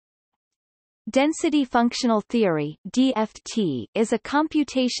Density functional theory (DFT) is a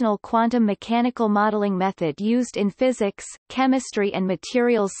computational quantum mechanical modeling method used in physics, chemistry and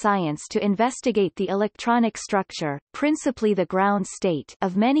materials science to investigate the electronic structure, principally the ground state,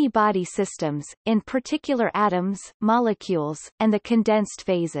 of many body systems, in particular atoms, molecules, and the condensed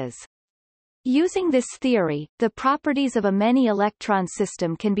phases. Using this theory, the properties of a many-electron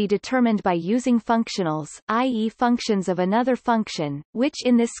system can be determined by using functionals, i.e. functions of another function, which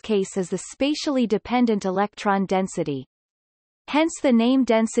in this case is the spatially dependent electron density. Hence the name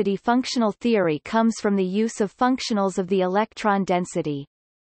density functional theory comes from the use of functionals of the electron density.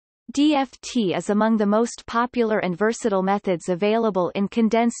 DFT is among the most popular and versatile methods available in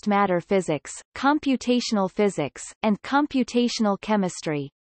condensed matter physics, computational physics, and computational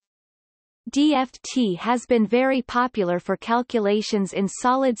chemistry. DFT has been very popular for calculations in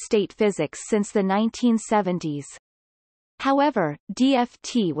solid-state physics since the 1970s. However,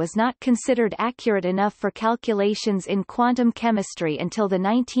 DFT was not considered accurate enough for calculations in quantum chemistry until the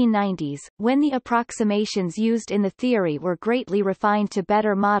 1990s, when the approximations used in the theory were greatly refined to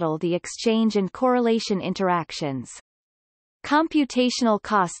better model the exchange and correlation interactions. Computational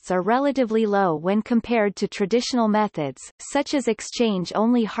costs are relatively low when compared to traditional methods, such as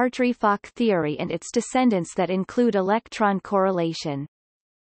exchange-only Hartree-Fock theory and its descendants that include electron correlation.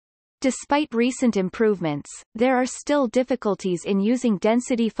 Despite recent improvements, there are still difficulties in using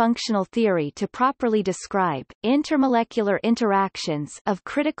density functional theory to properly describe intermolecular interactions of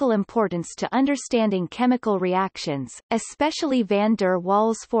critical importance to understanding chemical reactions, especially van der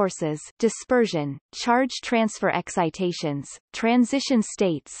Waals forces, dispersion, charge transfer excitations, transition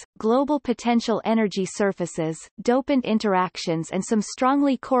states, global potential energy surfaces, dopant interactions and some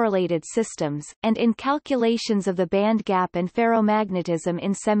strongly correlated systems, and in calculations of the band gap and ferromagnetism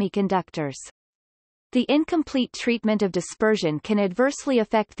in semiconductors. The incomplete treatment of dispersion can adversely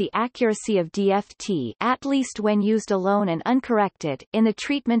affect the accuracy of DFT, at least when used alone and uncorrected, in the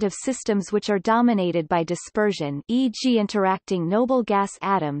treatment of systems which are dominated by dispersion, e.g. interacting noble gas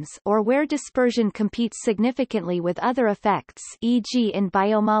atoms, or where dispersion competes significantly with other effects, e.g. in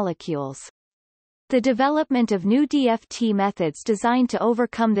biomolecules. The development of new DFT methods designed to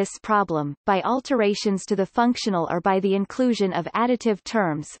overcome this problem, by alterations to the functional or by the inclusion of additive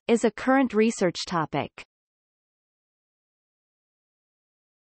terms, is a current research topic.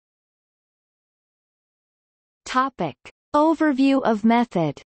 Topic. Overview of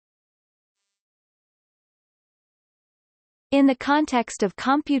method. In the context of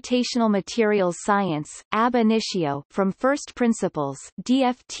computational materials science, ab initio, from first principles,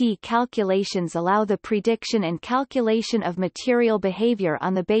 DFT calculations allow the prediction and calculation of material behavior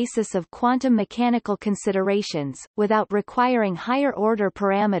on the basis of quantum mechanical considerations, without requiring higher-order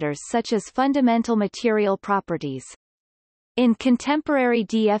parameters such as fundamental material properties. In contemporary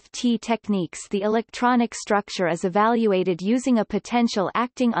DFT techniques, the electronic structure is evaluated using a potential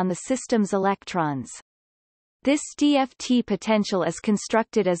acting on the system's electrons. This DFT potential is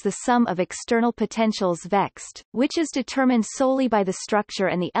constructed as the sum of external potentials vexed, which is determined solely by the structure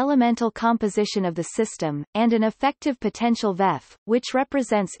and the elemental composition of the system, and an effective potential VEF, which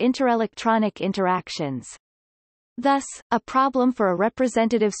represents interelectronic interactions. Thus, a problem for a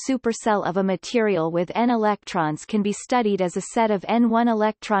representative supercell of a material with n electrons can be studied as a set of n1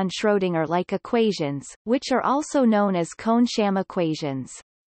 electron Schrödinger-like equations, which are also known as Kohn-Sham equations.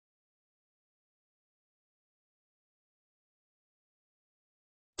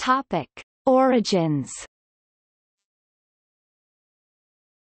 Topic. Origins.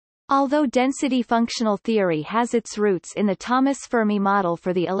 Although density functional theory has its roots in the Thomas Fermi model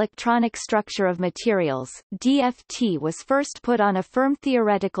for the electronic structure of materials, DFT was first put on a firm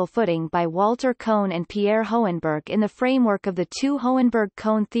theoretical footing by Walter Kohn and Pierre Hohenberg in the framework of the two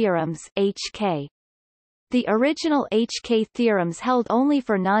Hohenberg-Kohn theorems, HK. The original HK theorems held only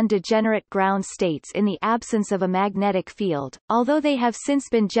for non-degenerate ground states in the absence of a magnetic field, although they have since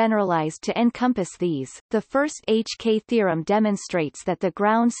been generalized to encompass these. The first HK theorem demonstrates that the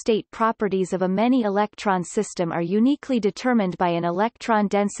ground state properties of a many-electron system are uniquely determined by an electron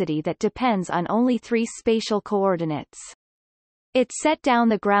density that depends on only three spatial coordinates. It set down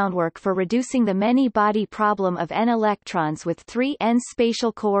the groundwork for reducing the many-body problem of n electrons with 3 n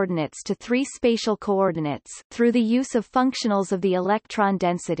spatial coordinates to 3 spatial coordinates, through the use of functionals of the electron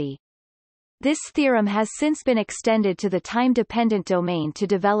density. This theorem has since been extended to the time-dependent domain to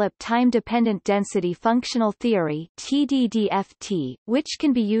develop time-dependent density functional theory (TDDFT), which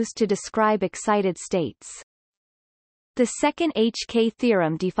can be used to describe excited states. The second HK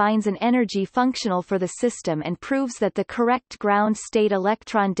theorem defines an energy functional for the system and proves that the correct ground state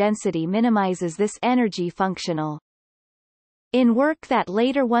electron density minimizes this energy functional. In work that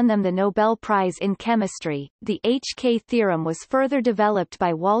later won them the Nobel Prize in Chemistry, the HK theorem was further developed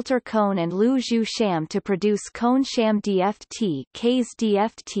by Walter Kohn and Liu Zhu Sham to produce Kohn-Sham DFT, K's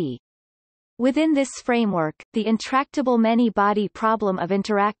DFT. Within this framework, the intractable many-body problem of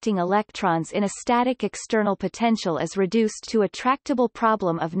interacting electrons in a static external potential is reduced to a tractable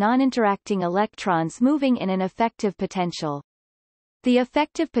problem of non-interacting electrons moving in an effective potential. The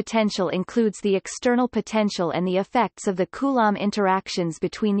effective potential includes the external potential and the effects of the Coulomb interactions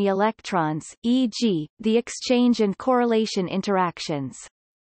between the electrons, e.g., the exchange and correlation interactions.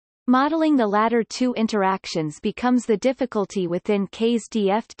 Modeling the latter two interactions becomes the difficulty within K's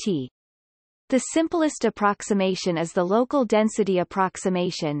DFT. The simplest approximation is the local density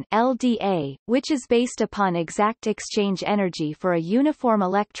approximation (LDA), which is based upon exact exchange energy for a uniform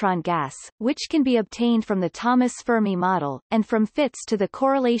electron gas, which can be obtained from the Thomas Fermi model, and from fits to the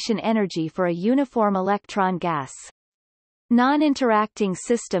correlation energy for a uniform electron gas. Non-interacting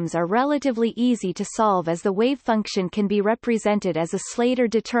systems are relatively easy to solve as the wave function can be represented as a Slater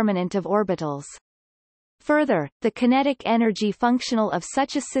determinant of orbitals. Further, the kinetic energy functional of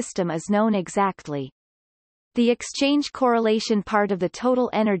such a system is known exactly. The exchange correlation part of the total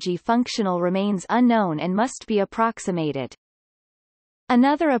energy functional remains unknown and must be approximated.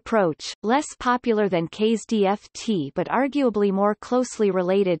 Another approach, less popular than K's DFT but arguably more closely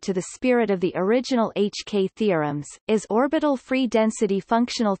related to the spirit of the original HK theorems, is orbital free density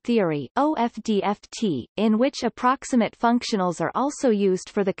functional theory (OFDFT), in which approximate functionals are also used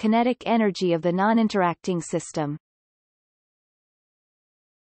for the kinetic energy of the non-interacting system.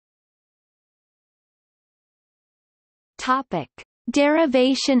 Topic: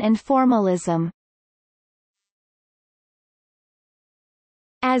 Derivation and formalism.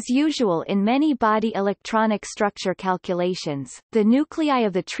 As usual in many body electronic structure calculations, the nuclei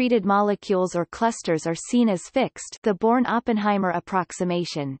of the treated molecules or clusters are seen as fixed, the Born-Oppenheimer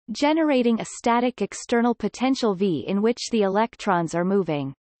approximation, generating a static external potential V in which the electrons are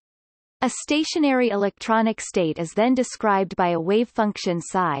moving. A stationary electronic state is then described by a wave function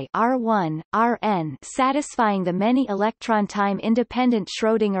psi R1, Rn satisfying the many electron time independent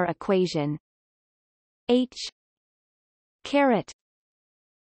Schrödinger equation H caret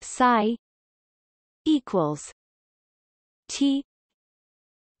psi equals T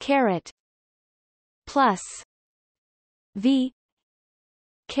caret plus V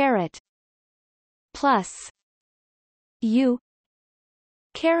caret plus U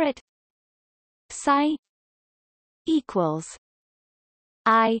caret psi equals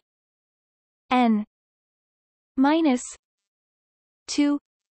I n minus 2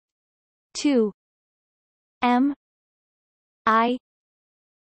 m I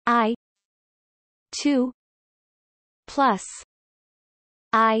 2 plus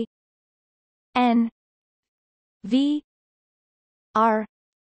I n V R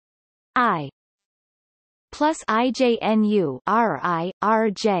I plus IJNU RI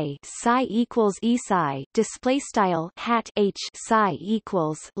RJ psi equals E psi display style hat H psi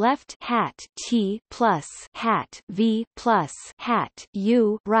equals left hat T plus hat V plus hat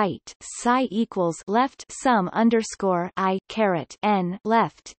U right psi equals left sum underscore I caret N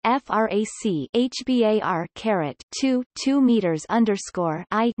left frac HBAR caret 2 meters underscore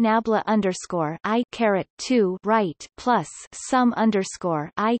I nabla underscore I caret 2 right plus sum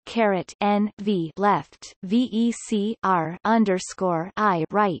underscore I caret N V left VEC R underscore I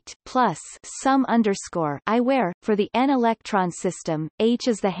right plus sum underscore I where, for the n-electron system, H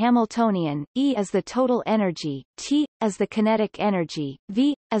is the Hamiltonian, E is the total energy, T as the kinetic energy,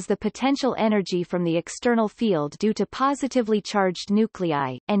 V as the potential energy from the external field due to positively charged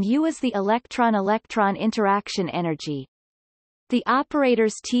nuclei, and U is the electron-electron interaction energy. The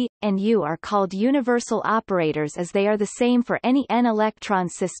operators T and U are called universal operators as they are the same for any n-electron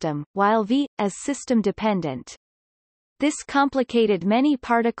system, while V, is system-dependent. This complicated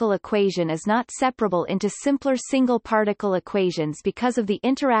many-particle equation is not separable into simpler single-particle equations because of the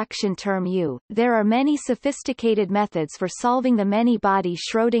interaction term U. There are many sophisticated methods for solving the many-body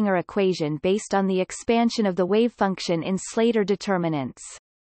Schrödinger equation based on the expansion of the wave function in Slater determinants.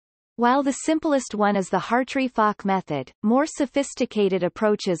 While the simplest one is the Hartree-Fock method, more sophisticated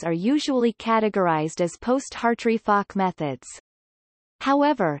approaches are usually categorized as post-Hartree-Fock methods.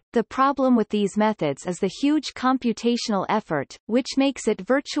 However, the problem with these methods is the huge computational effort, which makes it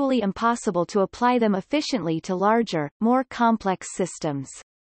virtually impossible to apply them efficiently to larger, more complex systems.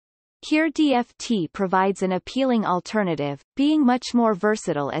 Here DFT provides an appealing alternative, being much more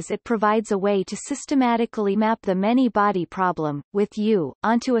versatile as it provides a way to systematically map the many-body problem, with U,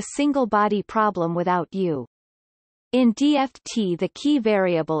 onto a single-body problem without U. In DFT the key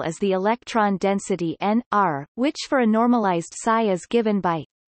variable is the electron density n r, which for a normalized psi is given by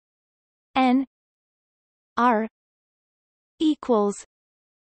n r equals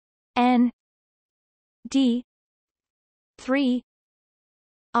n d 3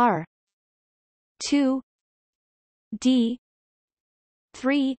 r 2 d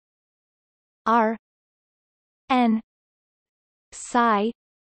 3 r n psi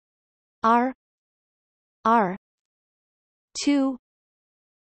r r 2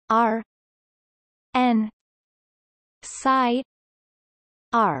 r n psi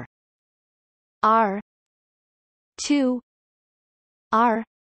r r 2 r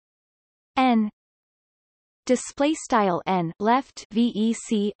n. Display style n left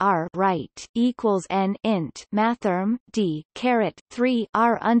vec r right equals n int mathrm d caret 3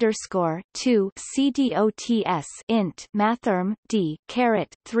 r underscore 2 cdots int mathrm d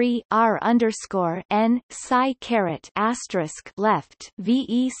caret 3 r underscore n psi caret asterisk left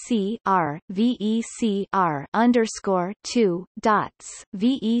vec r underscore 2 dots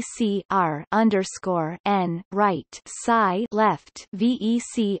vec r underscore n right psi left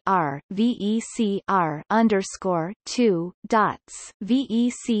vec r underscore 2 dots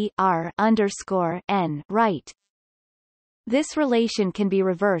vec underscore n right. This relation can be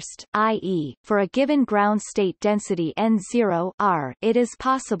reversed, i.e., for a given ground state density n0 r, it is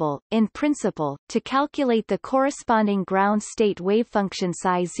possible, in principle, to calculate the corresponding ground state wavefunction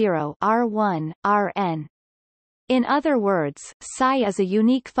psi0 r1 rn. In other words, psi is a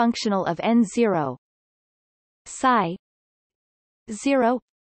unique functional of n0. Psi 0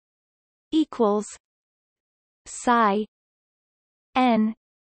 equals psi n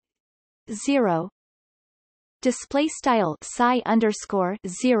 0. Display style psi underscore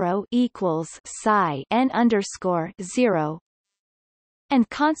 0 equals psi n underscore 0, and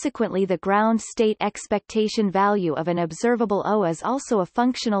consequently the ground state expectation value of an observable O is also a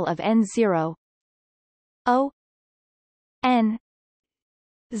functional of n0. O n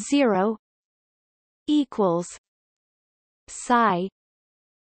 0 equals psi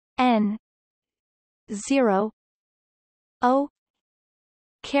n 0 O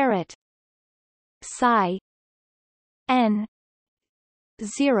caret psi n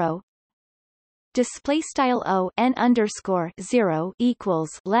 0. Display style O n underscore 0 equals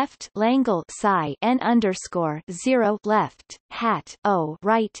left Langle psi n underscore 0 left hat O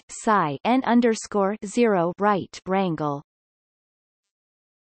right psi n underscore 0 right wrangle.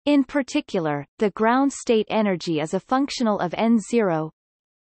 In particular, the ground state energy is a functional of n0.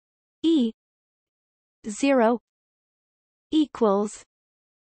 E 0 equals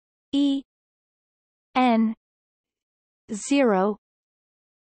E n 0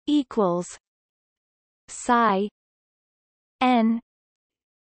 equals psi n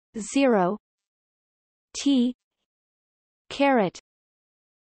 0 t caret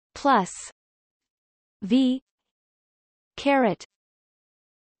plus v caret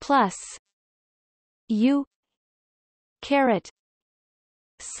plus u caret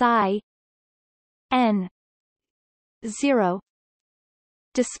psi n 0.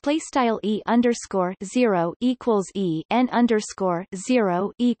 Display style E underscore 0 equals E n underscore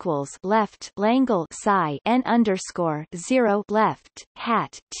 0 equals left Langle psi n underscore 0 left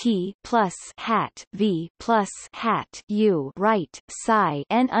hat T plus hat V plus hat U right psi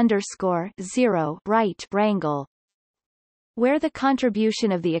n underscore 0 right wrangle, where the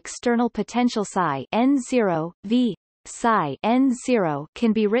contribution of the external potential psi n0 V psi n0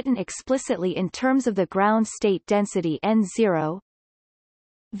 can be written explicitly in terms of the ground state density n0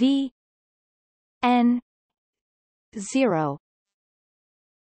 V n 0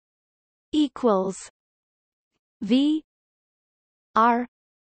 equals V r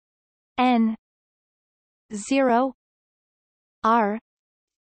n 0 r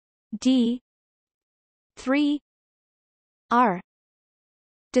d 3 r.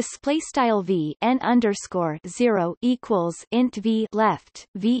 Display style V n underscore 0 equals int V left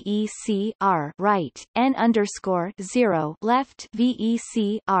VEC R right n underscore 0 left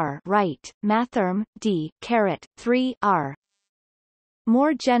VEC R right mathrm D caret 3 R.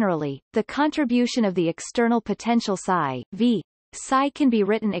 More generally, the contribution of the external potential psi V psi can be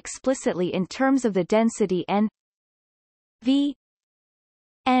written explicitly in terms of the density n V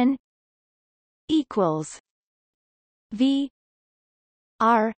n equals V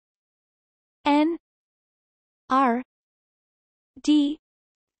R n R d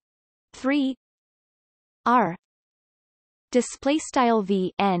 3 R. Display style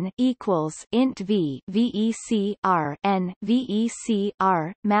V n equals int V VEC R n VEC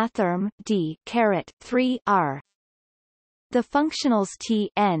R mathrm D caret 3 R. The functionals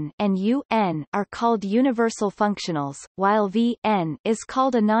T n and U n are called universal functionals, while V n is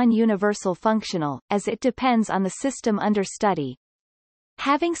called a non-universal functional, as it depends on the system under study.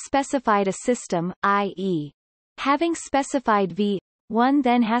 Having specified a system, i.e., having specified V, one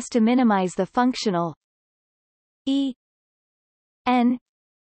then has to minimize the functional E n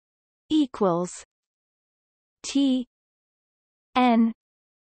equals T n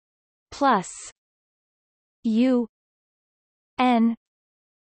plus U n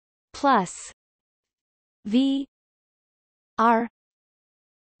plus V r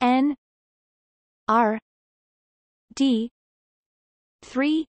n r d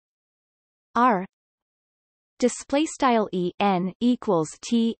 3 r. Display style E n equals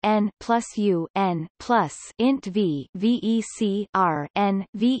T n plus U n plus int V VEC r n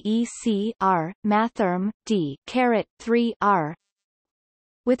VEC r mathrm d caret 3 r.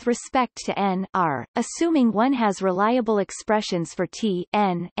 With respect to n r, assuming one has reliable expressions for T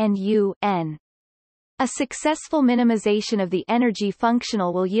n and U n. A successful minimization of the energy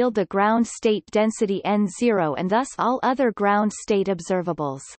functional will yield the ground state density n0 and thus all other ground state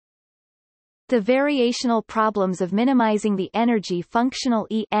observables. The variational problems of minimizing the energy functional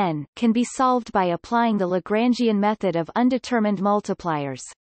E n can be solved by applying the Lagrangian method of undetermined multipliers.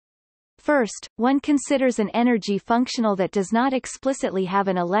 First, one considers an energy functional that does not explicitly have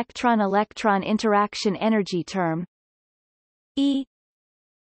an electron-electron interaction energy term E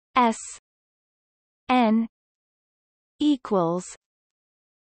s n equals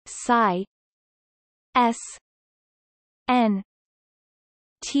psi s n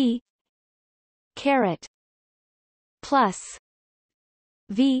t caret plus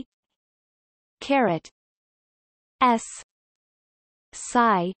V caret s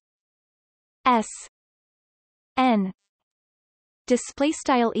psi s n. Display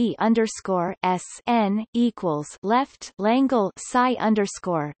style E underscore S n equals left Langle psi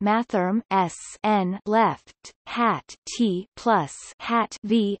underscore mathrm S n left hat T plus hat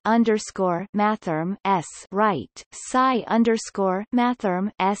V underscore mathrm S right psi underscore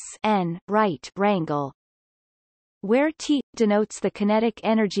mathrm S n right wrangle, where T denotes the kinetic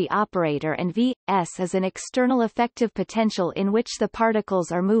energy operator and V, S is an external effective potential in which the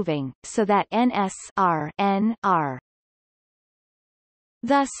particles are moving, so that Ns r n r.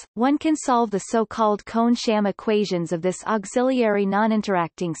 Thus, one can solve the so-called Kohn-Sham equations of this auxiliary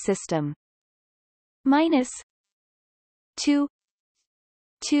non-interacting system. Minus 2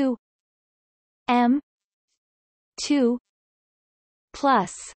 m 2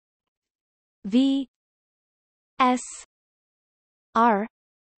 plus V S R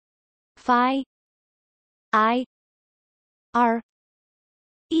phi I R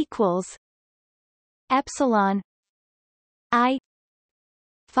equals epsilon I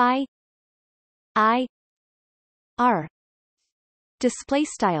phi I R. Display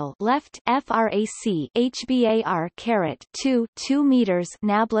style left frac HBAR caret 2 meters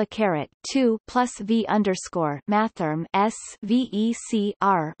nabla caret 2 plus V underscore mathrm S VEC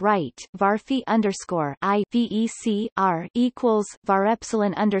R right varphi underscore I VEC R equals var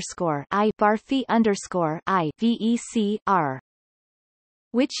epsilon underscore I varphi underscore I VEC R,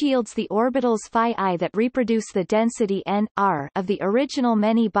 which yields the orbitals phi I that reproduce the density n r of the original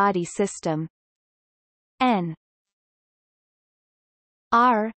many-body system. N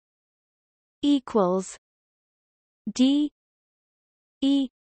R equals D E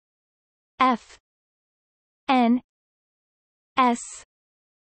F N S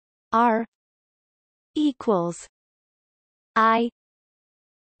R equals I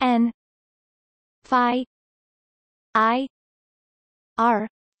N phi I R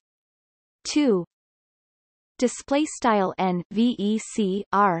 2. Display style n VEC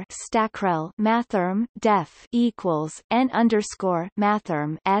R stackrel mathrm def equals n underscore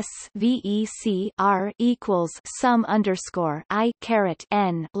mathrm S VEC R equals sum underscore I caret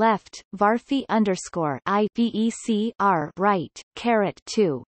n left varphi underscore I VEC R right caret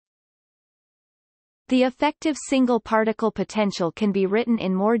 2. The effective single particle potential can be written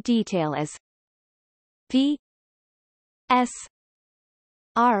in more detail as V S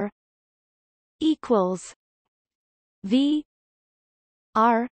R equals V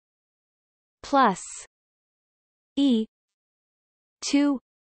R plus E 2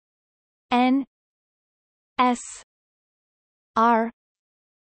 N S R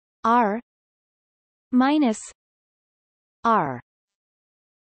R minus R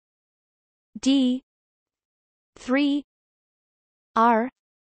D 3 R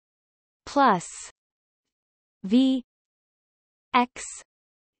plus V X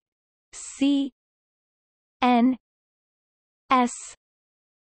C N S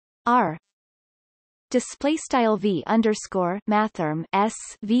R display style v underscore mathrm s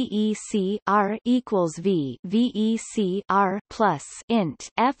vec r equals v vec r plus int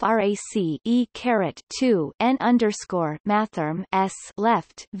frac e caret 2 n underscore mathrm s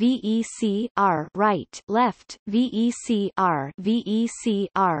left vec r right left vec r vec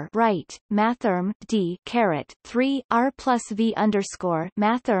r right mathrm d caret 3 r plus v underscore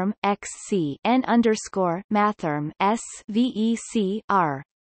mathrm x c n underscore mathrm s vec r,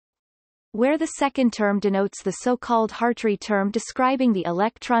 where the second term denotes the so-called Hartree term describing the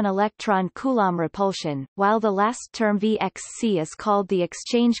electron-electron Coulomb repulsion, while the last term Vxc is called the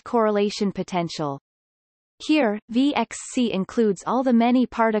exchange correlation potential. Here, Vxc includes all the many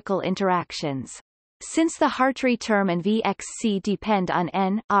particle interactions. Since the Hartree term and Vxc depend on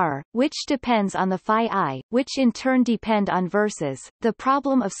n, r, which depends on the phi I, which in turn depend on verses, the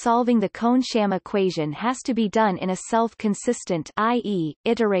problem of solving the Kohn-Sham equation has to be done in a self-consistent, i.e.,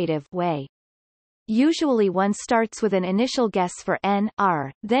 iterative, way. Usually one starts with an initial guess for n,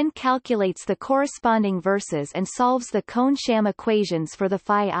 r, then calculates the corresponding verses and solves the Kohn-Sham equations for the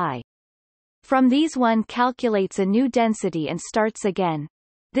phi I. From these one calculates a new density and starts again.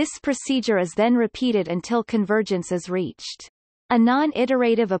 This procedure is then repeated until convergence is reached. A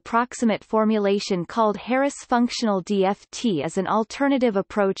non-iterative approximate formulation called Harris functional DFT is an alternative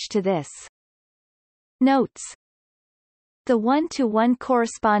approach to this. Notes: the one-to-one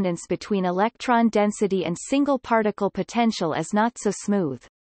correspondence between electron density and single particle potential is not so smooth.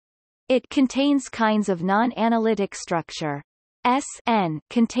 It contains kinds of non-analytic structure. Sn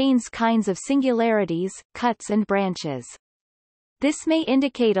contains kinds of singularities, cuts and branches. This may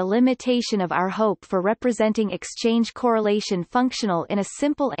indicate a limitation of our hope for representing exchange correlation functional in a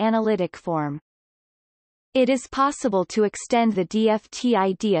simple analytic form. It is possible to extend the DFT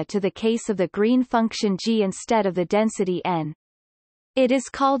idea to the case of the green function g instead of the density n. It is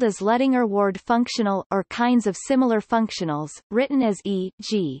called as Luttinger-Ward functional or kinds of similar functionals, written as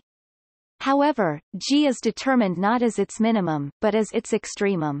e.g. However, g is determined not as its minimum, but as its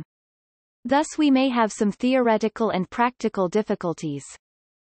extremum. Thus we may have some theoretical and practical difficulties.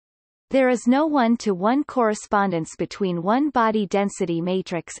 There is no one-to-one correspondence between one-body density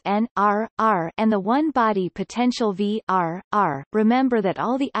matrix n, r, r and the one-body potential v, r, r. Remember that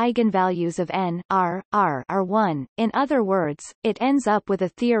all the eigenvalues of n, r, r are 1. In other words, it ends up with a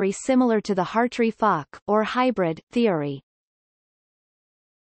theory similar to the Hartree-Fock, or hybrid, theory.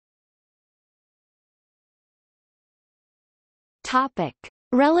 Topic: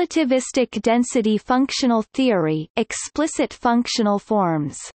 Relativistic density functional theory, explicit functional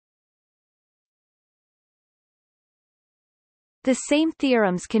forms. The same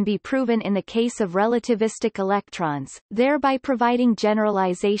theorems can be proven in the case of relativistic electrons, thereby providing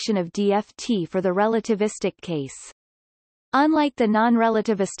generalization of DFT for the relativistic case. Unlike the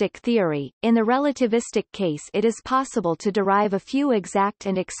non-relativistic theory, in the relativistic case it is possible to derive a few exact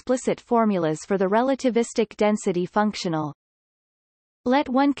and explicit formulas for the relativistic density functional. Let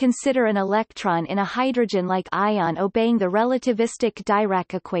one consider an electron in a hydrogen-like ion obeying the relativistic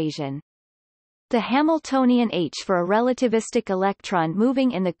Dirac equation. The Hamiltonian H for a relativistic electron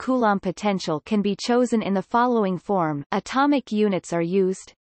moving in the Coulomb potential can be chosen in the following form. Atomic units are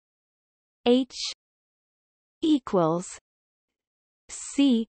used. H equals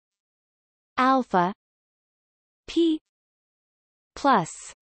C alpha P plus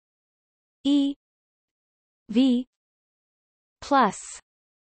E V plus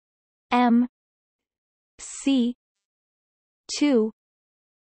M C 2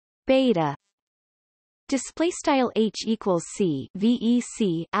 beta. Display style H equals C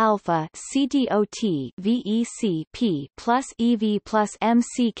VEC alpha C dot VEC P plus EV plus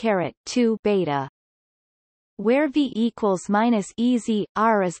MC caret 2 beta, where V equals minus EZ,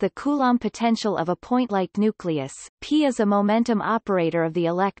 R is the Coulomb potential of a point-like nucleus, P is a momentum operator of the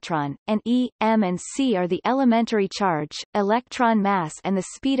electron, and E, M and C are the elementary charge, electron mass and the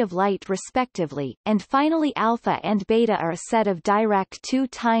speed of light respectively, and finally alpha and beta are a set of Dirac 2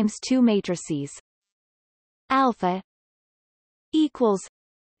 times 2 matrices. Alpha equals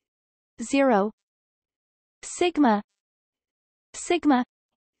 0 sigma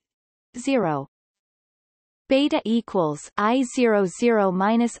 0 beta equals I00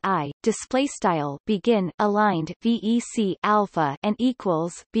 minus I, display style begin aligned VEC alpha and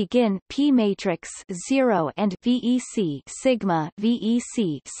equals begin P matrix 0 and VEC sigma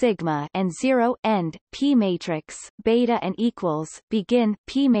and 0 end P matrix beta and equals begin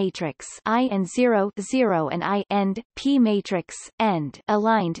P matrix I and 0 and I end P matrix end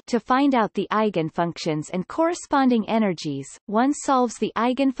aligned. To find out the eigenfunctions and corresponding energies, one solves the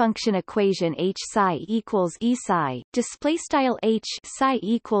eigenfunction equation H psi equals E psi, display style H psi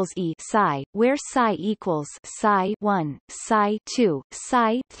equals E psi, where psi equals psi 1, psi 2,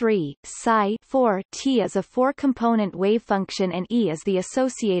 psi 3, psi 4. T is a four-component wave function and E is the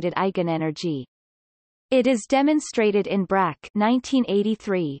associated eigenenergy. It is demonstrated in Brach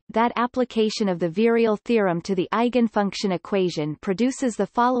 1983 that application of the virial theorem to the eigenfunction equation produces the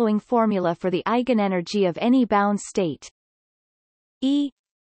following formula for the eigenenergy of any bound state: E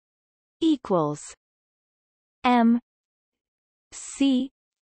equals m c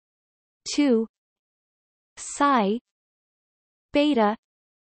 2 psi beta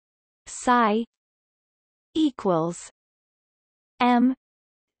psi equals m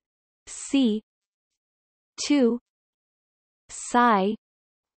c 2 psi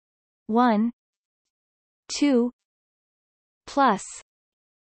 1 2 plus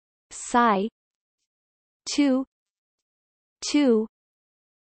psi 2 2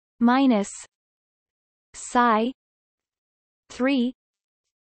 minus psi 3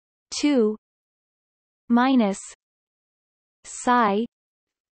 2 minus psi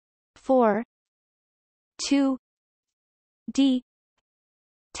 4 2 d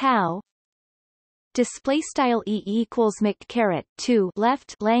tau. Display style E equals mc caret 2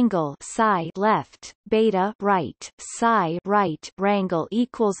 left Langle psi left beta right psi right wrangle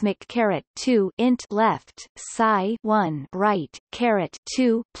equals mc caret 2 int left psi 1 right caret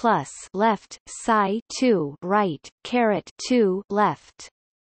 2 plus left psi 2 right caret 2 left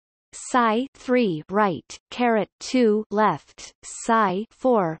psi 3 right caret 2 left psi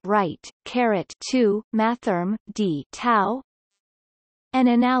 4 right caret 2 mathrm d tau. And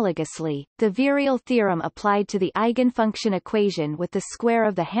analogously, the virial theorem applied to the eigenfunction equation with the square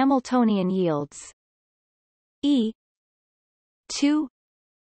of the Hamiltonian yields E 2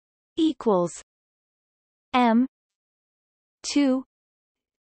 equals m 2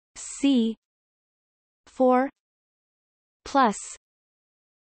 c 4 plus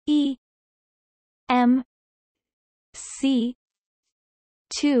E m c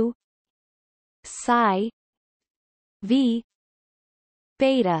 2 psi v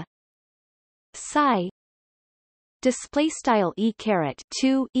beta psi. Display style E caret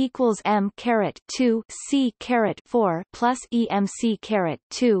 2 equals m caret 2 c caret 4 plus E m c caret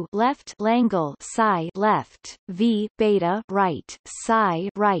 2 left Langle psi left v beta right psi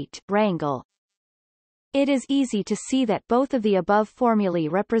right wrangle. It is easy to see that both of the above formulae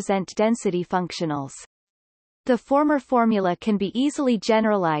represent density functionals. The former formula can be easily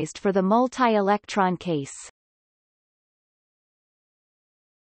generalized for the multi-electron case.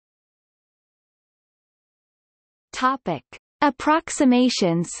 Topic: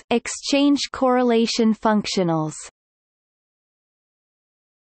 Approximations, exchange correlation functionals.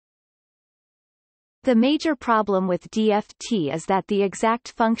 The major problem with DFT is that the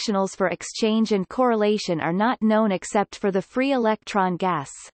exact functionals for exchange and correlation are not known except for the free electron gas.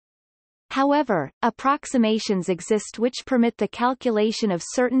 However, approximations exist which permit the calculation of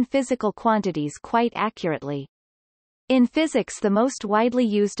certain physical quantities quite accurately. In physics, the most widely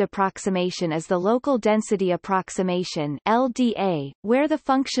used approximation is the local density approximation (LDA), where the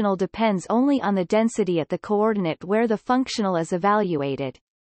functional depends only on the density at the coordinate where the functional is evaluated.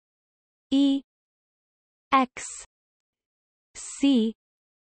 E x c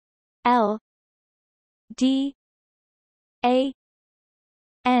L d a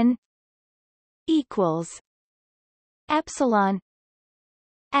n equals epsilon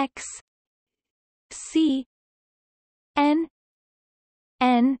x c n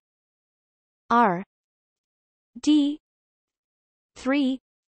n r d 3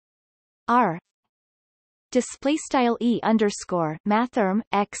 r. Display style E underscore mathrm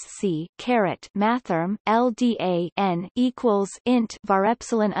x c caret mathrm LDA n equals int var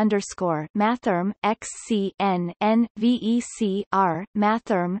epsilon underscore mathrm x c n n vec r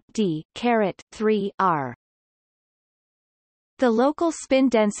mathrm d caret 3 r. The local spin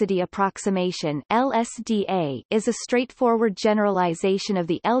density approximation (LSDA) is a straightforward generalization of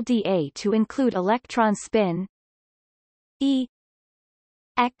the LDA to include electron spin E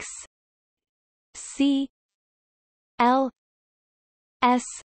x c L s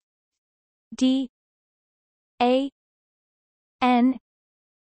d a n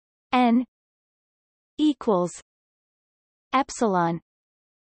n equals epsilon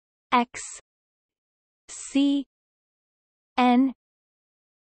x c n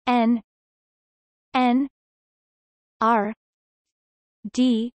n n r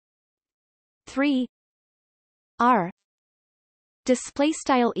d 3 r. display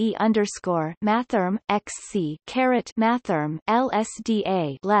style E underscore mathrm XC caret mathrm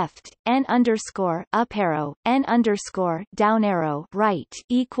LSDA left N underscore up arrow N underscore down arrow right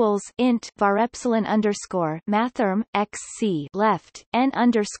equals int var epsilon underscore mathrm XC left N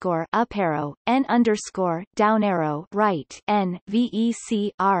underscore up arrow N underscore down arrow right N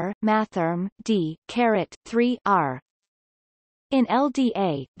VEC R mathrm D caret 3 R. In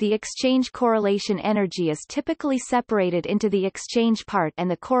LDA, the exchange correlation energy is typically separated into the exchange part and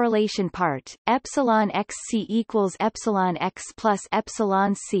the correlation part. Epsilon XC equals epsilon X plus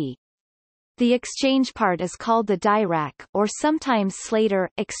epsilon C. The exchange part is called the Dirac, or sometimes Slater,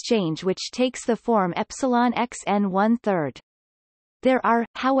 exchange, which takes the form epsilon xn 1/3. There are,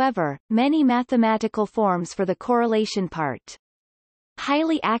 however, many mathematical forms for the correlation part.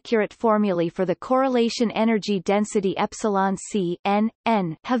 Highly accurate formulae for the correlation energy density epsilon c n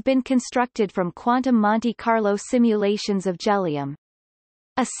have been constructed from quantum Monte Carlo simulations of gellium.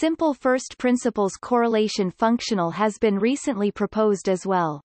 A simple first principles correlation functional has been recently proposed as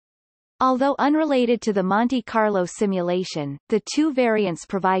well. Although unrelated to the Monte Carlo simulation, the two variants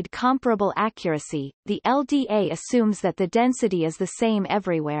provide comparable accuracy. The LDA assumes that the density is the same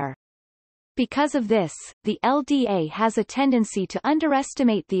everywhere. Because of this, the LDA has a tendency to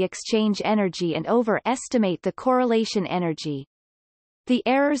underestimate the exchange energy and overestimate the correlation energy. The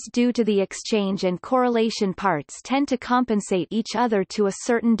errors due to the exchange and correlation parts tend to compensate each other to a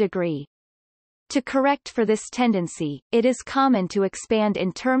certain degree. To correct for this tendency, it is common to expand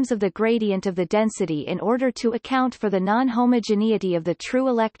in terms of the gradient of the density in order to account for the non-homogeneity of the true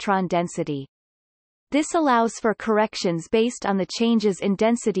electron density. This allows for corrections based on the changes in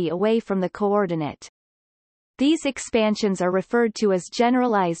density away from the coordinate. These expansions are referred to as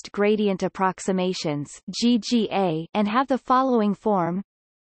generalized gradient approximations (GGA) and have the following form: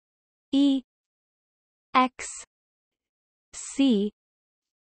 E x c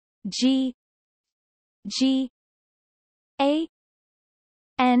g g a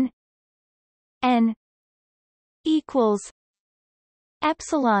n n equals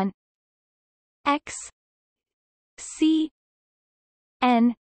epsilon x c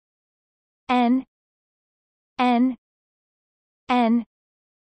n n n n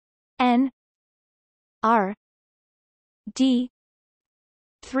n r d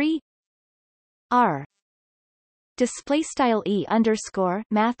 3 r. Display style E underscore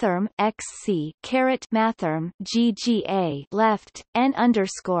mathrm XC caret mathrm GGA left N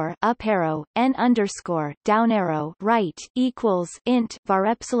underscore up arrow N underscore down arrow right equals int var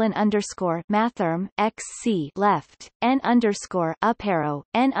epsilon underscore mathrm XC left N underscore up arrow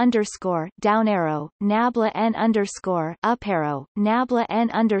N underscore down arrow nabla N underscore up arrow nabla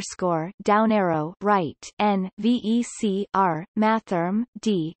N underscore down arrow right N VEC R mathrm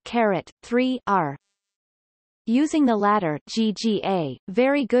D caret 3 R. Using the latter GGA,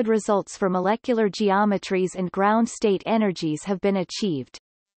 very good results for molecular geometries and ground state energies have been achieved.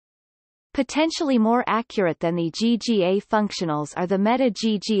 Potentially more accurate than the GGA functionals are the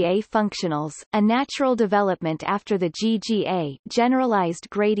meta-GGA functionals, a natural development after the GGA generalized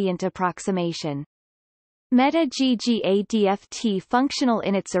gradient approximation. Meta-GGA DFT functional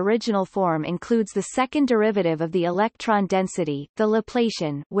in its original form includes the second derivative of the electron density, the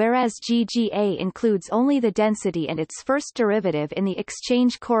Laplacian, whereas GGA includes only the density and its first derivative in the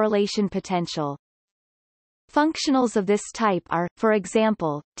exchange correlation potential. Functionals of this type are, for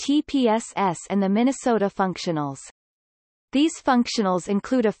example, TPSS and the Minnesota functionals. These functionals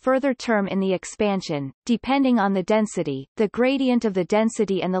include a further term in the expansion, depending on the density, the gradient of the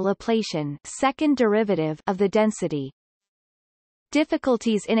density and the Laplacian second derivative of the density.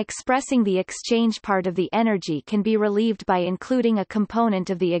 Difficulties in expressing the exchange part of the energy can be relieved by including a component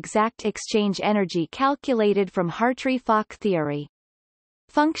of the exact exchange energy calculated from Hartree-Fock theory.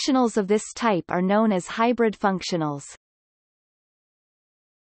 Functionals of this type are known as hybrid functionals.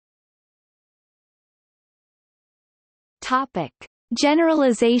 Topic: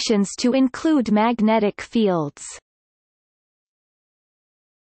 Generalizations to include magnetic fields.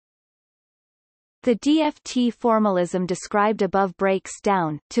 The DFT formalism described above breaks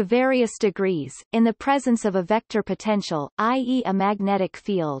down, to various degrees, in the presence of a vector potential, i.e. a magnetic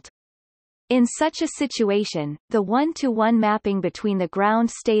field. In such a situation, the one-to-one mapping between the ground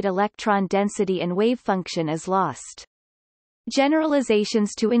state electron density and wave function is lost.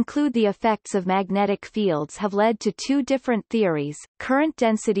 Generalizations to include the effects of magnetic fields have led to two different theories, current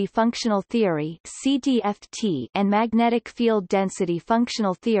density functional theory (CDFT) and magnetic field density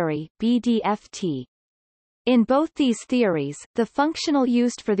functional theory (BDFT). In both these theories, the functional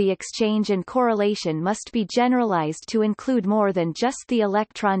used for the exchange and correlation must be generalized to include more than just the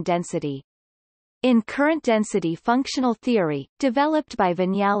electron density. In current density functional theory, developed by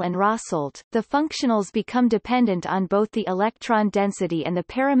Vignal and Rosselt, the functionals become dependent on both the electron density and the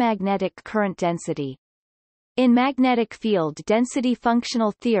paramagnetic current density. In magnetic field density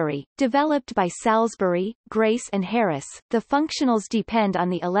functional theory, developed by Salisbury, Grace and Harris, the functionals depend on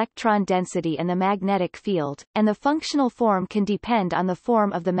the electron density and the magnetic field, and the functional form can depend on the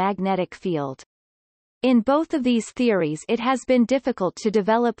form of the magnetic field. In both of these theories it has been difficult to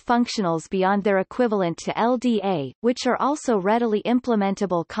develop functionals beyond their equivalent to LDA, which are also readily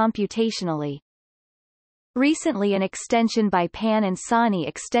implementable computationally. Recently an extension by Pan and Sani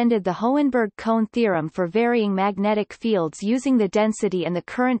extended the Hohenberg-Kohn theorem for varying magnetic fields using the density and the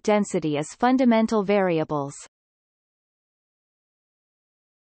current density as fundamental variables.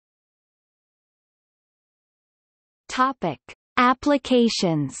 Topic: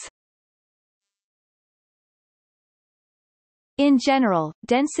 Applications. In general,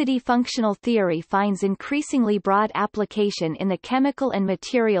 density functional theory finds increasingly broad application in the chemical and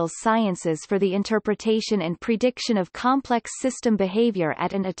materials sciences for the interpretation and prediction of complex system behavior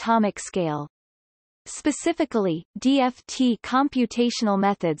at an atomic scale. Specifically, DFT computational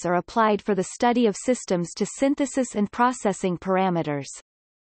methods are applied for the study of systems to synthesis and processing parameters.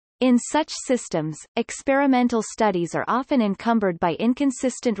 In such systems, experimental studies are often encumbered by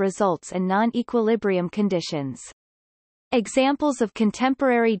inconsistent results and non-equilibrium conditions. Examples of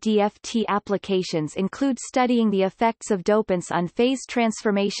contemporary DFT applications include studying the effects of dopants on phase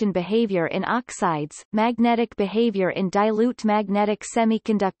transformation behavior in oxides, magnetic behavior in dilute magnetic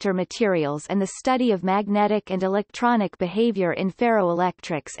semiconductor materials and the study of magnetic and electronic behavior in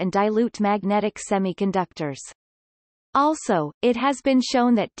ferroelectrics and dilute magnetic semiconductors. Also, it has been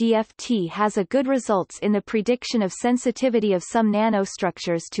shown that DFT has a good results in the prediction of sensitivity of some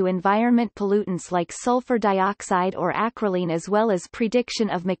nanostructures to environment pollutants like sulfur dioxide or acrolein as well as prediction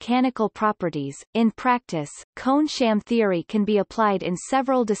of mechanical properties. In practice, Kohn-sham theory can be applied in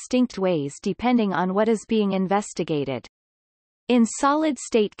several distinct ways depending on what is being investigated. In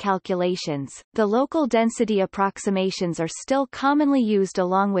solid-state calculations, the local density approximations are still commonly used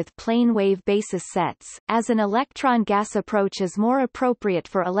along with plane wave basis sets, as an electron-gas approach is more appropriate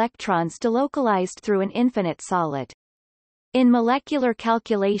for electrons delocalized through an infinite solid. In molecular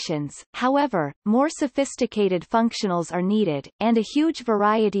calculations, however, more sophisticated functionals are needed, and a huge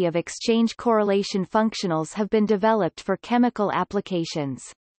variety of exchange correlation functionals have been developed for chemical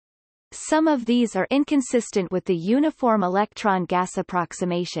applications. Some of these are inconsistent with the uniform electron-gas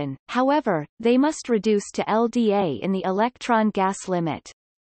approximation, however, they must reduce to LDA in the electron-gas limit.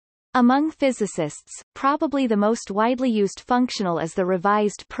 Among physicists, probably the most widely used functional is the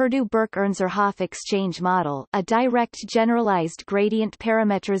revised Perdue-Burke-Earnserhof exchange model, a direct generalized gradient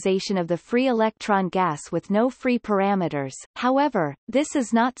parametrization of the free electron gas with no free parameters. However, this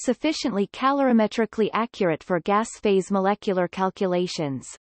is not sufficiently calorimetrically accurate for gas phase molecular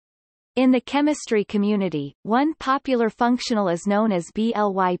calculations. In the chemistry community, one popular functional is known as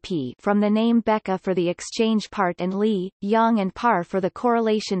BLYP from the name Becca for the exchange part and Li, Yang and Par for the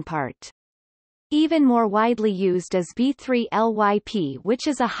correlation part. Even more widely used is B3LYP, which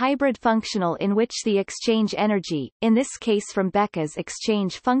is a hybrid functional in which the exchange energy, in this case from Becca's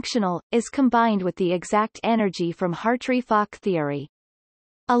exchange functional, is combined with the exact energy from Hartree-Fock theory.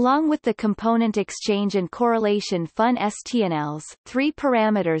 Along with the component exchange and correlation fun STNLs, three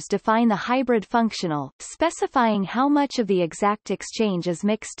parameters define the hybrid functional, specifying how much of the exact exchange is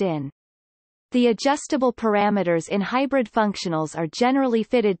mixed in. The adjustable parameters in hybrid functionals are generally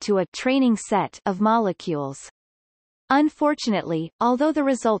fitted to a training set of molecules. Unfortunately, although the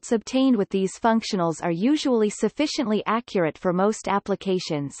results obtained with these functionals are usually sufficiently accurate for most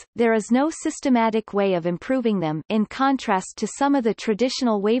applications, there is no systematic way of improving them, in contrast to some of the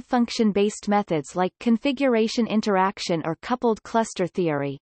traditional wavefunction-based methods like configuration interaction or coupled cluster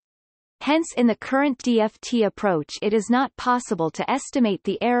theory. Hence in the current DFT approach it is not possible to estimate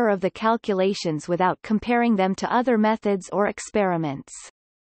the error of the calculations without comparing them to other methods or experiments.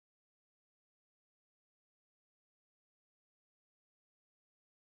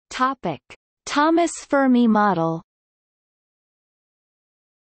 Topic: Thomas Fermi model.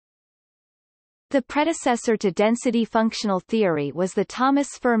 The predecessor to density functional theory was the Thomas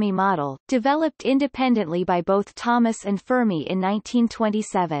Fermi model, developed independently by both Thomas and Fermi in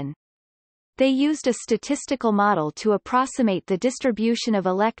 1927. They used a statistical model to approximate the distribution of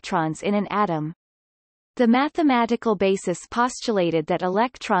electrons in an atom. The mathematical basis postulated that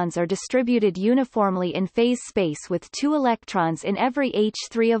electrons are distributed uniformly in phase space with 2 electrons in every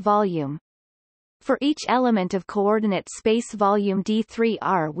H3 of volume. For each element of coordinate space volume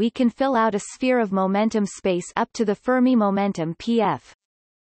D3R we can fill out a sphere of momentum space up to the Fermi momentum Pf.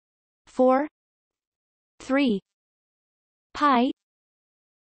 4 3 pi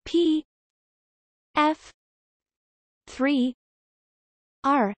p f 3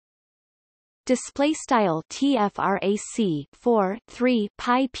 r display style tfrac 4 3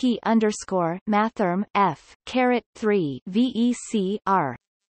 pi p underscore mathrm f caret 3 vec r.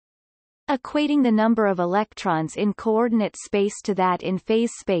 Equating the number of electrons in coordinate space to that in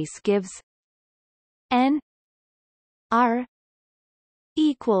phase space gives n r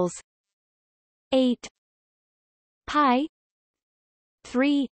equals 8 pi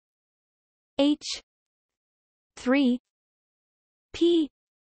 3 h 3 p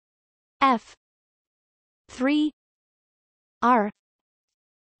f 3 r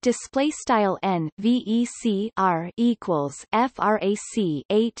display style n vec r equals frac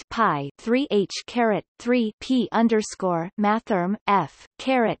 8 pi 3 h caret 3 p underscore mathrm f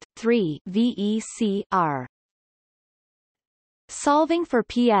caret 3 vec r. Solving for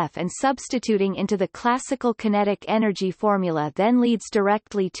pf and substituting into the classical kinetic energy formula then leads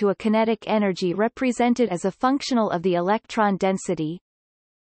directly to a kinetic energy represented as a functional of the electron density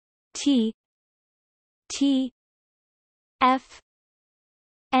T F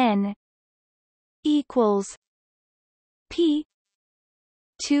n equals P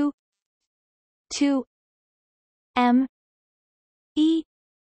 2 m E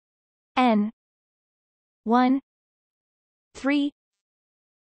n 1 3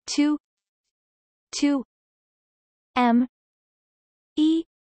 2 m E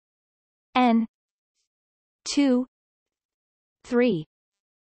n 2 3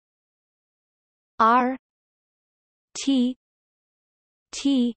 R T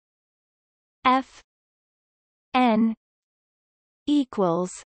F n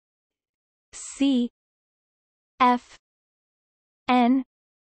equals C F n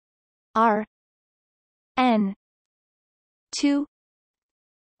R n 2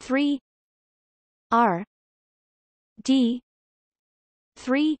 3 R D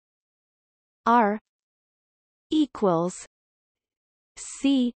 3 R equals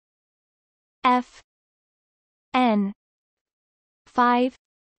C F n 5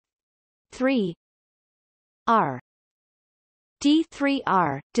 3 R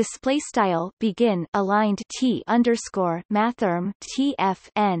D3R display style begin aligned T underscore mathrm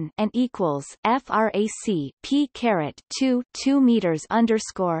TFN and equals frac P caret 2 meters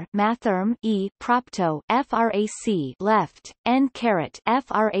underscore mathrm E propto frac left N caret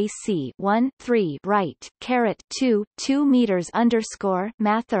frac 1 3 right caret 2 meters underscore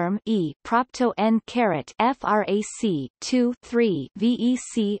mathrm E propto N caret frac 2 3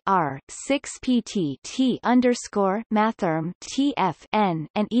 vec R 6 pt T underscore mathrm TFN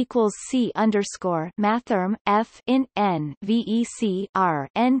and equals C underscore mathrm F in N VEC R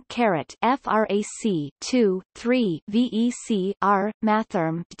N caret frac 2 3 VEC R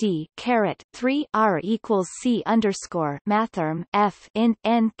mathrm D caret 3 R equals C underscore mathrm F in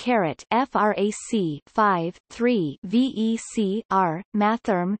N caret frac 5 3 VEC R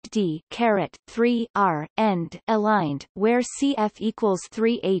mathrm D caret 3 R end aligned where CF equals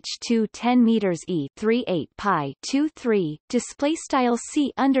 3H2 10 meters E 3 8 pi 2 3 display style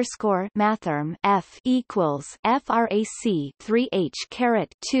C underscore mathrm F equals frac 3H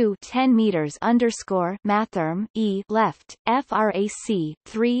caret 2 10 meters underscore mathrm E left frac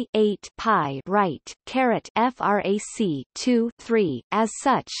 3 8 pi right caret frac 2 3. As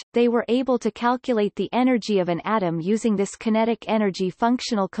such, they were able to calculate the energy of an atom using this kinetic energy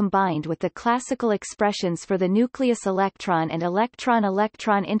functional combined with the classical expressions for the nucleus electron and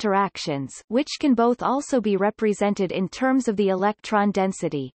electron-electron interactions, which can both also be represented in terms of the electron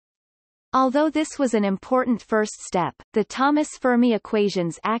density. Although this was an important first step, the Thomas Fermi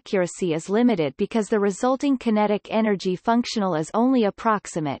equation's accuracy is limited because the resulting kinetic energy functional is only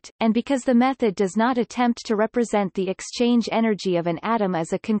approximate, and because the method does not attempt to represent the exchange energy of an atom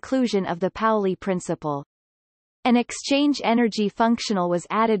as a conclusion of the Pauli principle. An exchange energy functional was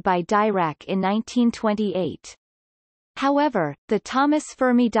added by Dirac in 1928. However, the Thomas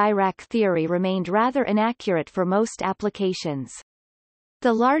Fermi-Dirac theory remained rather inaccurate for most applications.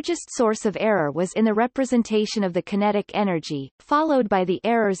 The largest source of error was in the representation of the kinetic energy, followed by the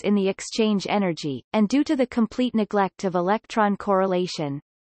errors in the exchange energy, and due to the complete neglect of electron correlation.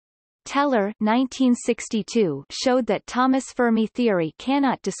 Teller 1962 showed that Thomas Fermi theory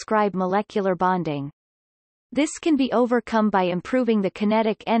cannot describe molecular bonding. This can be overcome by improving the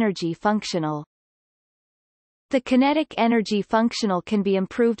kinetic energy functional. The kinetic energy functional can be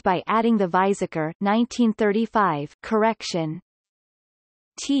improved by adding the Weizsäcker 1935 correction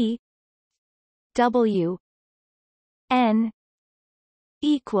T W N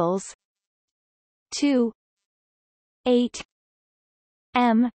equals 2 8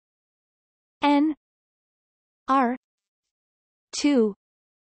 M N R 2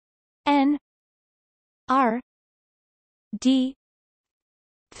 N R D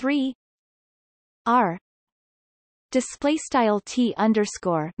 3 R. Display style T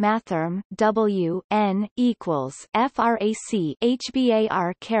underscore mathrm W N equals frac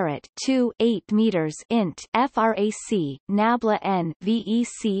HBAR caret 2 8 meters int frac nabla N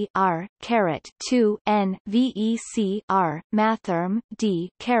VEC R caret 2 N VEC R mathrm D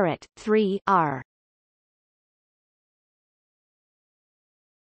caret 3 R.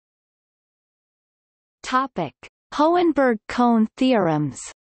 Topic: Hohenberg-Kohn theorems.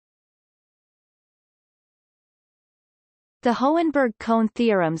 The Hohenberg-Kohn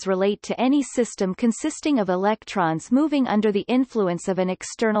theorems relate to any system consisting of electrons moving under the influence of an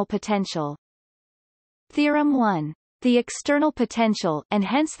external potential. Theorem 1. The external potential, and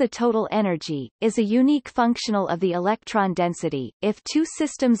hence the total energy, is a unique functional of the electron density. If two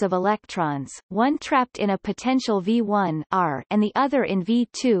systems of electrons, one trapped in a potential V1 R and the other in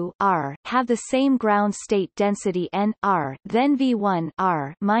V2 R, have the same ground state density N R, then V1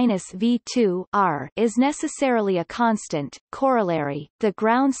 R minus V2 R is necessarily a constant. Corollary: the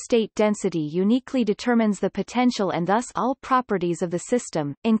ground state density uniquely determines the potential and thus all properties of the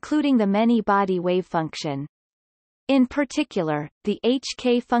system, including the many-body wave function. In particular, the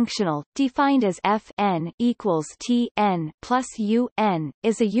Hk functional, defined as Fn equals Tn plus Un,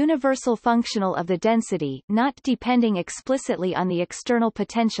 is a universal functional of the density, not depending explicitly on the external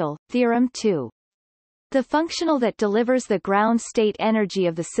potential. Theorem 2. The functional that delivers the ground state energy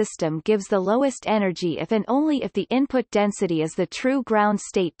of the system gives the lowest energy if and only if the input density is the true ground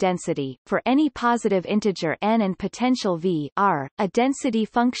state density. For any positive integer n and potential V R, a density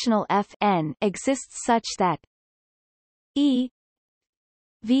functional Fn exists such that E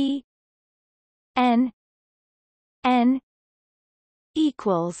V N N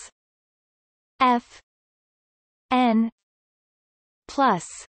equals F N plus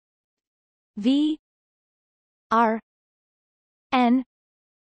V R N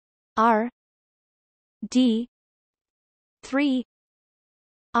R D 3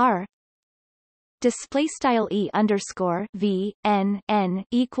 R. Display style E underscore V N N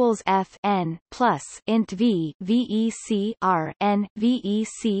equals F N plus int V VEC R N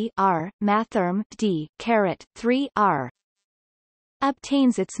VEC R mathrm D caret 3 R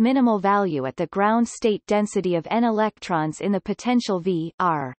obtains its minimal value at the ground state density of n electrons in the potential V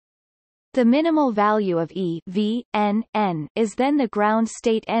R. The minimal value of E V N N is then the ground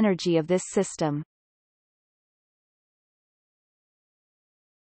state energy of this system.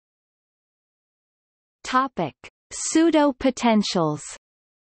 Topic: Pseudo-potentials.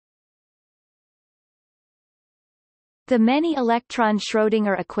 The many-electron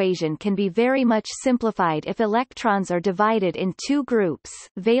Schrödinger equation can be very much simplified if electrons are divided in two groups,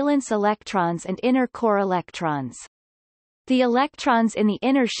 valence electrons and inner core electrons. The electrons in the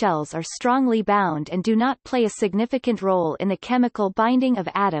inner shells are strongly bound and do not play a significant role in the chemical binding of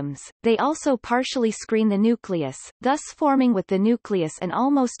atoms. They also partially screen the nucleus, thus forming with the nucleus an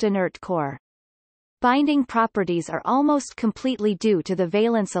almost inert core. Binding properties are almost completely due to the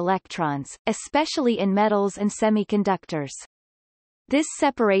valence electrons, especially in metals and semiconductors. This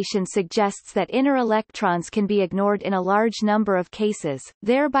separation suggests that inner electrons can be ignored in a large number of cases,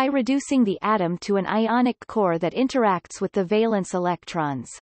 thereby reducing the atom to an ionic core that interacts with the valence electrons.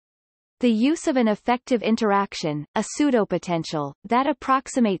 The use of an effective interaction, a pseudopotential, that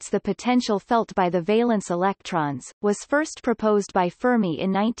approximates the potential felt by the valence electrons, was first proposed by Fermi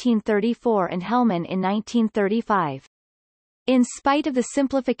in 1934 and Hellman in 1935. In spite of the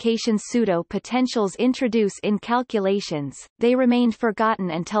simplification pseudo-potentials introduce in calculations, they remained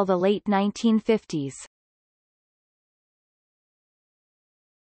forgotten until the late 1950s.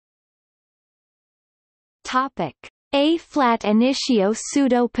 Topic: A-flat initio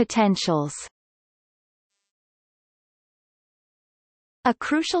pseudo-potentials. A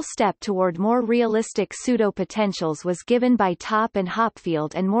crucial step toward more realistic pseudo-potentials was given by Top and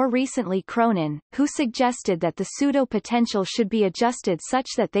Hopfield and more recently Cronin, who suggested that the pseudo-potential should be adjusted such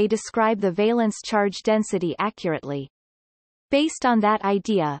that they describe the valence charge density accurately. Based on that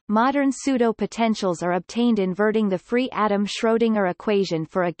idea, modern pseudo-potentials are obtained inverting the free atom Schrödinger equation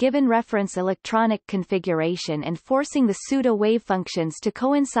for a given reference electronic configuration and forcing the pseudo-wave functions to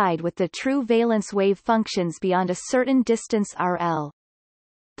coincide with the true valence wave functions beyond a certain distance RL.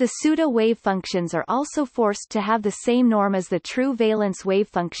 The pseudo-wave functions are also forced to have the same norm as the true valence wave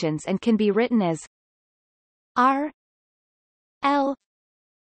functions and can be written as R L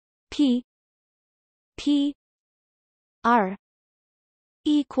P P R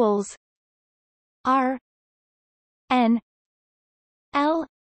equals R N L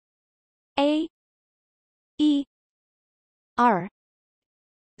A E R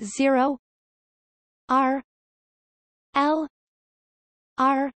 0 R L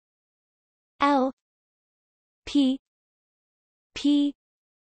R L P P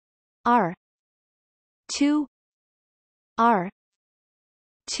R 2 R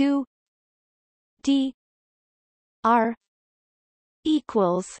 2 D R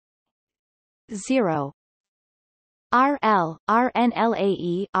equals 0 RL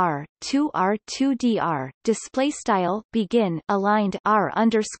RNLAE R2 R2 DR display style begin aligned R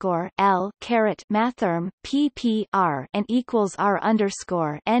underscore L caret mathrm PP R and equals R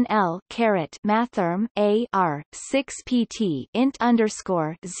underscore NL caret mathrm A R 6 PT int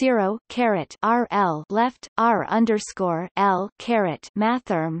underscore 0 caret RL left R underscore L caret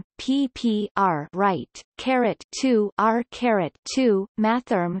mathrm PP R right caret 2 R caret 2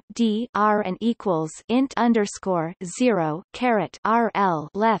 mathrm D R and equals int underscore 0 caret RL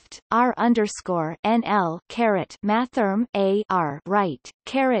left R underscore NL caret mathrm A R right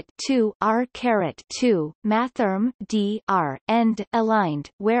caret 2 R caret 2 mathrm D R end aligned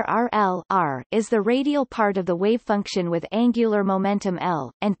where RL R is the radial part of the wave function with angular momentum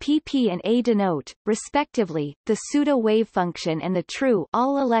L and PP and A denote respectively the pseudo wave function and the true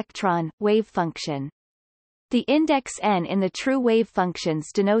all electron wave function. The index n in the true wave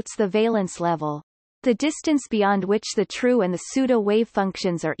functions denotes the valence level. The distance beyond which the true and the pseudo wave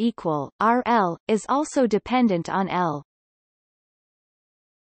functions are equal, RL, is also dependent on L.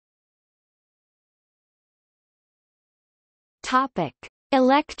 Topic: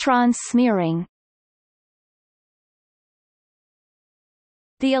 Electron smearing.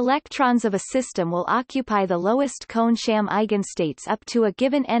 The electrons of a system will occupy the lowest Kohn-Sham eigenstates up to a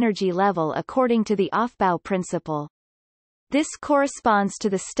given energy level according to the Aufbau principle. This corresponds to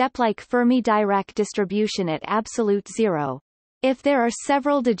the step-like Fermi-Dirac distribution at absolute zero. If there are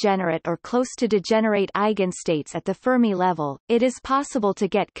several degenerate or close to degenerate eigenstates at the Fermi level, it is possible to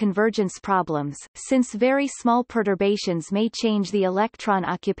get convergence problems, since very small perturbations may change the electron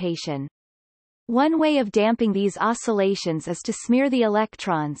occupation. One way of damping these oscillations is to smear the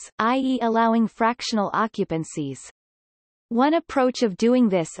electrons, i.e. allowing fractional occupancies. One approach of doing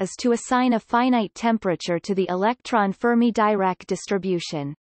this is to assign a finite temperature to the electron Fermi-Dirac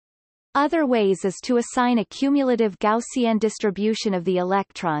distribution. Other ways is to assign a cumulative Gaussian distribution of the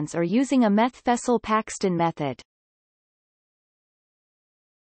electrons or using a Meth-Fessel-Paxton method.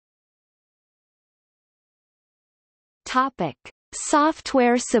 Topic: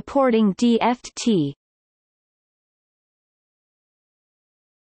 Software supporting DFT.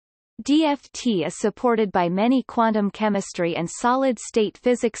 DFT is supported by many quantum chemistry and solid-state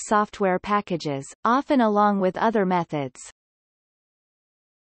physics software packages, often along with other methods.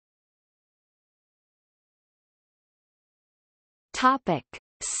 Topic: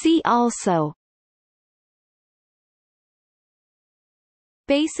 See also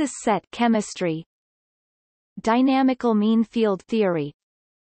Basis set chemistry, Dynamical mean field theory,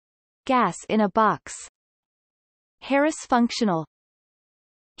 Gas in a box, Harris functional,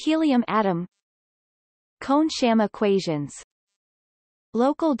 Helium atom, Kohn-Sham equations,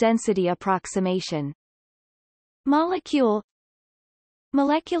 Local density approximation, Molecule,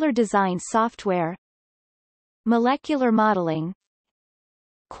 Molecular design software, Molecular modeling,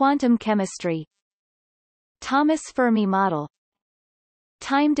 Quantum chemistry, Thomas Fermi model,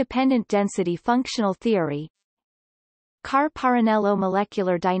 Time-dependent density functional theory, Carr-Paranello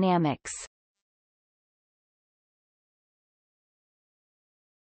molecular dynamics.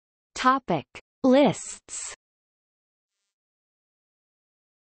 Topic: Lists.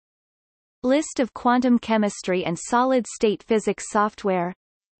 List of quantum chemistry and solid-state physics software.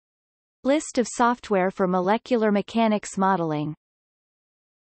 List of software for molecular mechanics modeling.